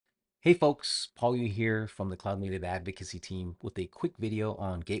Hey folks, Paul Yu here from the Cloud Native Advocacy team with a quick video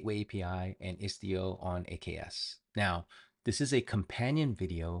on Gateway API and Istio on AKS. Now, this is a companion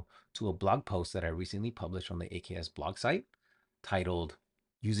video to a blog post that I recently published on the AKS blog site titled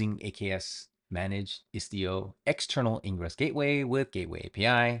Using AKS-managed Istio External Ingress Gateway with Gateway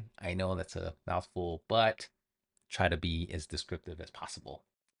API. I know that's a mouthful, but try to be as descriptive as possible.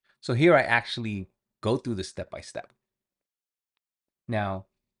 So here I actually go through this step by step. Now,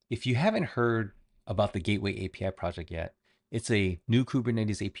 if you haven't heard about the Gateway API project yet, it's a new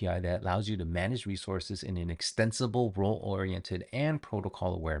Kubernetes API that allows you to manage resources in an extensible, role-oriented, and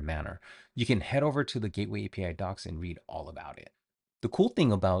protocol-aware manner. You can head over to the Gateway API docs and read all about it. The cool thing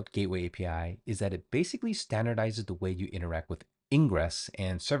about Gateway API is that it basically standardizes the way you interact with Ingress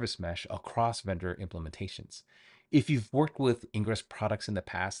and Service Mesh across vendor implementations. If you've worked with Ingress products in the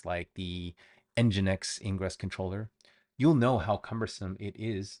past, like the Nginx Ingress controller, you'll know how cumbersome it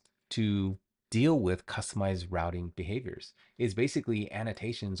is to deal with customized routing behaviors. It's basically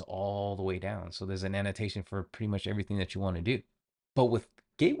annotations all the way down. So there's an annotation for pretty much everything that you want to do. But with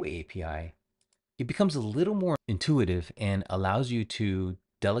Gateway API, it becomes a little more intuitive and allows you to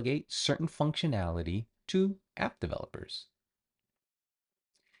delegate certain functionality to app developers.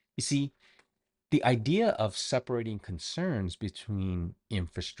 You see, the idea of separating concerns between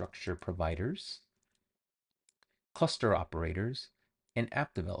infrastructure providers, cluster operators, and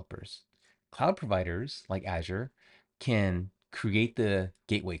app developers. Cloud providers like Azure can create the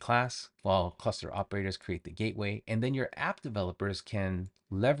gateway class, while cluster operators create the gateway, and then your app developers can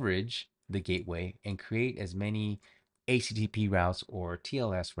leverage the gateway and create as many HTTP routes or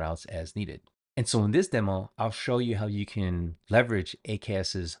TLS routes as needed. And so in this demo, I'll show you how you can leverage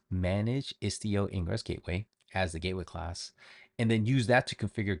AKS's managed Istio Ingress gateway as the gateway class, and then use that to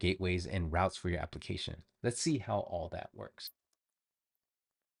configure gateways and routes for your application. Let's see how all that works.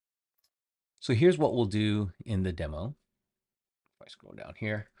 So here's what we'll do in the demo. If I scroll down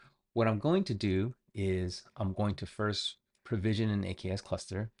here, what I'm going to do is I'm going to first provision an AKS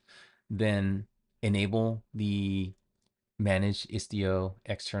cluster, then enable the managed Istio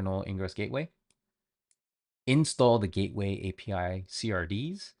external ingress gateway, install the gateway API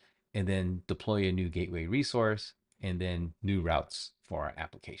CRDs, and then deploy a new gateway resource, and then new routes for our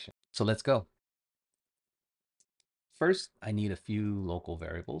application. So let's go. First, I need a few local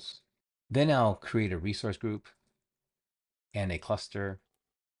variables. Then I'll create a resource group and a cluster.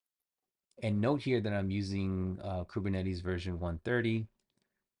 And note here that I'm using Kubernetes version 130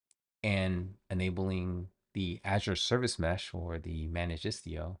 and enabling the Azure Service Mesh or the managed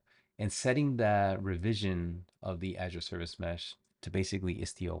Istio, and setting the revision of the Azure Service Mesh to basically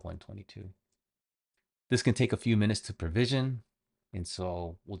Istio 122. This can take a few minutes to provision, and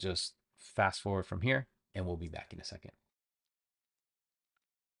so we'll just fast forward from here and we'll be back in a second.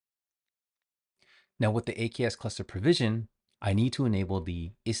 Now with the AKS cluster provision, I need to enable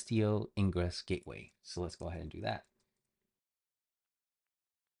the Istio Ingress gateway. So let's go ahead and do that.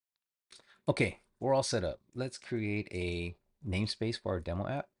 Okay, we're all set up. Let's create a namespace for our demo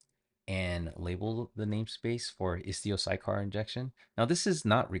app and label the namespace for Istio sidecar injection. Now this is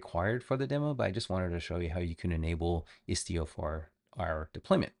not required for the demo, but I just wanted to show you how you can enable Istio for our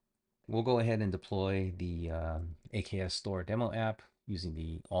deployment. We'll go ahead and deploy the AKS store demo app using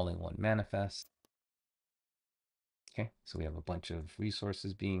the all-in-one manifest. Okay, so we have a bunch of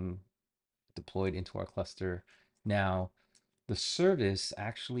resources being deployed into our cluster. Now, the service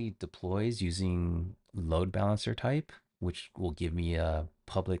actually deploys using load balancer type, which will give me a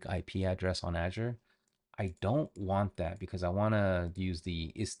public IP address on Azure. I don't want that because I want to use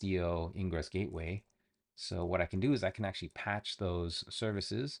the Istio Ingress gateway. So what I can do is I can actually patch those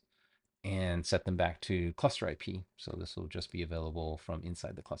services and set them back to cluster IP. So this will just be available from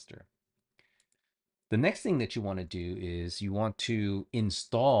inside the cluster. The next thing that you want to do is you want to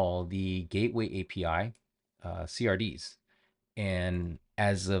install the Gateway API CRDs. And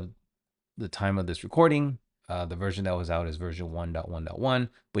as of the time of this recording, the version that was out is version 1.1.1,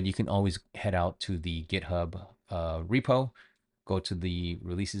 but you can always head out to the GitHub repo, go to the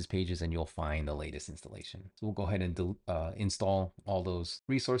releases pages, and you'll find the latest installation. So we'll go ahead and install all those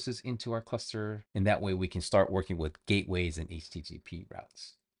resources into our cluster, and that way we can start working with gateways and HTTP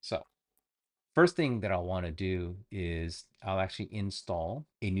routes. So first thing that I'll want to do is I'll actually install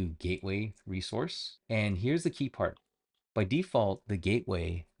a new gateway resource. And here's the key part. By default, the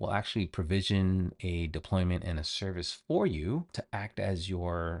gateway will actually provision a deployment and a service for you to act as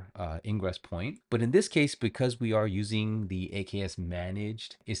your ingress point. But in this case, because we are using the AKS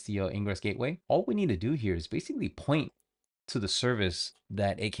managed Istio Ingress gateway, all we need to do here is basically point to the service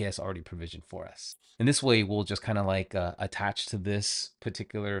that AKS already provisioned for us. And this way, we'll just kind of like attach to this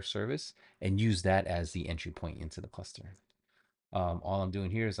particular service and use that as the entry point into the cluster. All I'm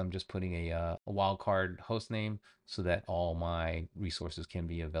doing here is I'm just putting a wildcard host name so that all my resources can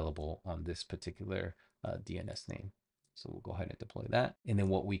be available on this particular DNS name. So we'll go ahead and deploy that. And then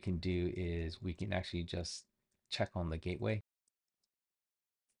what we can do is we can actually just check on the gateway.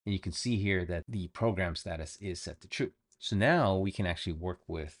 And you can see here that the program status is set to true. So now we can actually work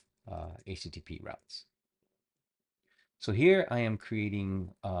with HTTP routes. So here I am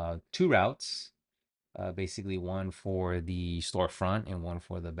creating two routes, basically one for the storefront and one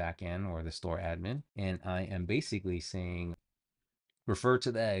for the backend or the store admin. And I am basically saying, refer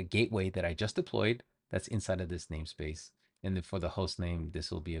to the gateway that I just deployed that's inside of this namespace. And then for the host name,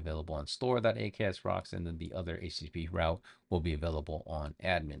 this will be available on store.aksrocks, and then the other HTTP route will be available on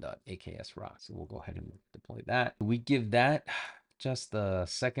admin.aksrocks. So we'll go ahead and deploy that. We give that just a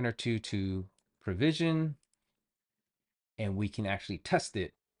second or two to provision, and we can actually test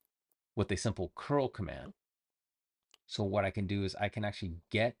it with a simple curl command. So what I can do is I can actually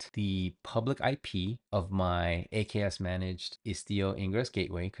get the public IP of my AKS-managed Istio Ingress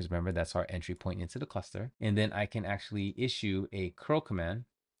gateway, because remember, that's our entry point into the cluster. And then I can actually issue a curl command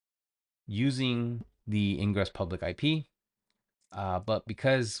using the Ingress public IP. But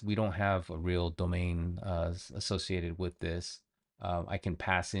because we don't have a real domain associated with this, I can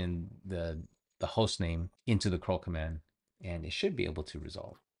pass in the host name into the curl command, and it should be able to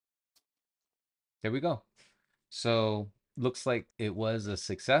resolve. There we go. So looks like it was a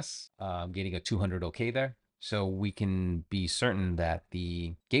success, getting a 200 OK there. So we can be certain that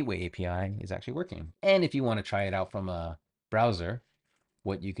the gateway API is actually working. And if you want to try it out from a browser,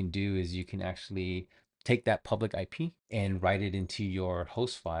 what you can do is you can actually take that public IP and write it into your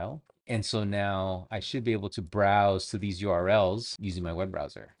host file. And so now I should be able to browse to these URLs using my web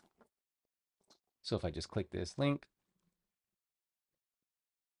browser. So if I just click this link,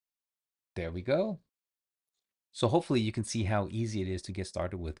 there we go. So hopefully you can see how easy it is to get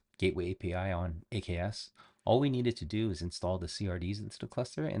started with Gateway API on AKS. All we needed to do is install the CRDs into the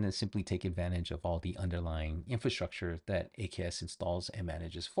cluster and then simply take advantage of all the underlying infrastructure that AKS installs and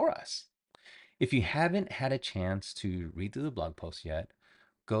manages for us. If you haven't had a chance to read through the blog post yet,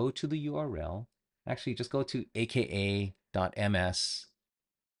 go to the URL. Actually, just go to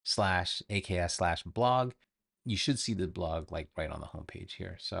aka.ms/AKS/blog. You should see the blog like right on the homepage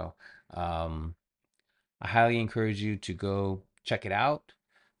here. So I highly encourage you to go check it out.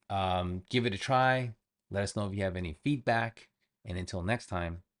 Give it a try. Let us know if you have any feedback. And until next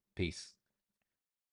time, peace.